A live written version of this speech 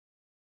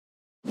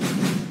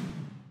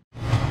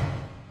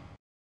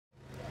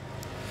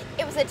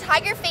was a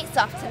Tiger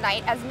face-off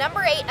tonight as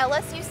number 8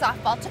 LSU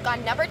Softball took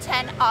on number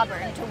 10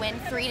 Auburn to win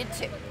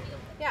 3-2.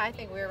 Yeah, I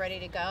think we were ready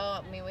to go.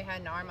 I mean, we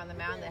had an arm on the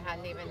mound that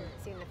hadn't even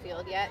seen the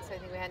field yet, so I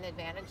think we had an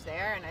advantage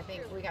there, and I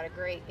think we got a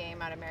great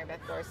game out of Mary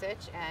Beth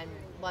Gorsuch, and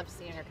loved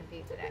seeing her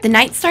compete today. The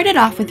night started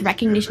off with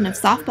recognition of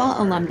softball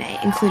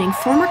alumni, including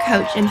former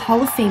coach and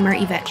Hall of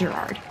Famer Yvette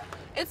Girard.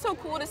 It's so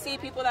cool to see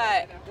people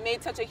that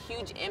made such a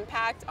huge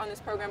impact on this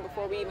program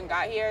before we even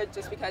got here,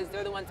 just because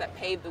they're the ones that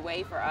paved the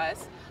way for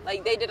us.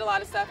 Like, they did a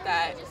lot of stuff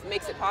that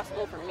makes it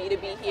possible for me to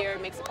be here,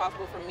 makes it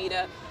possible for me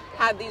to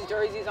have these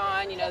jerseys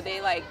on. You know, they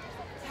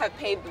have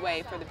paved the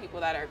way for the people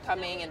that are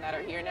coming and that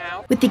are here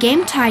now. With the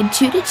game tied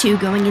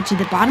 2-2 going into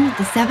the bottom of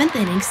the 7th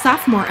inning,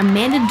 sophomore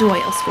Amanda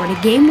Doyle scored a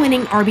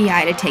game-winning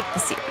RBI to take the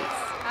series.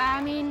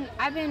 I mean,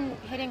 I've been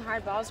hitting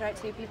hard balls right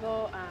to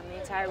people the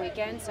entire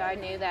weekend, so I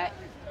knew that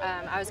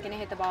I was going to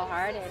hit the ball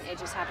hard, and it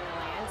just happened to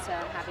land, so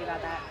I'm happy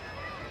about that.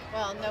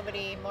 Well,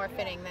 nobody more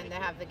fitting than to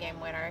have the game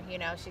winner. You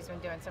know, she's been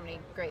doing so many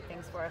great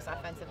things for us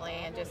offensively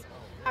and just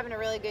having a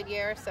really good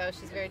year, so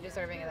she's very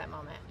deserving of that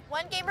moment.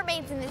 One game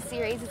remains in this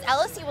series as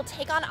LSU will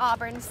take on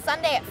Auburn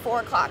Sunday at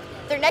 4 o'clock.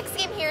 Their next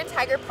game here in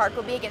Tiger Park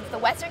will be against the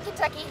Western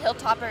Kentucky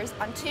Hilltoppers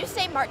on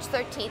Tuesday, March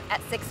 13th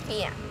at 6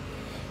 p.m.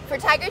 For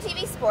Tiger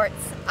TV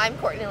Sports, I'm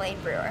Courtney Lane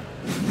Brewer.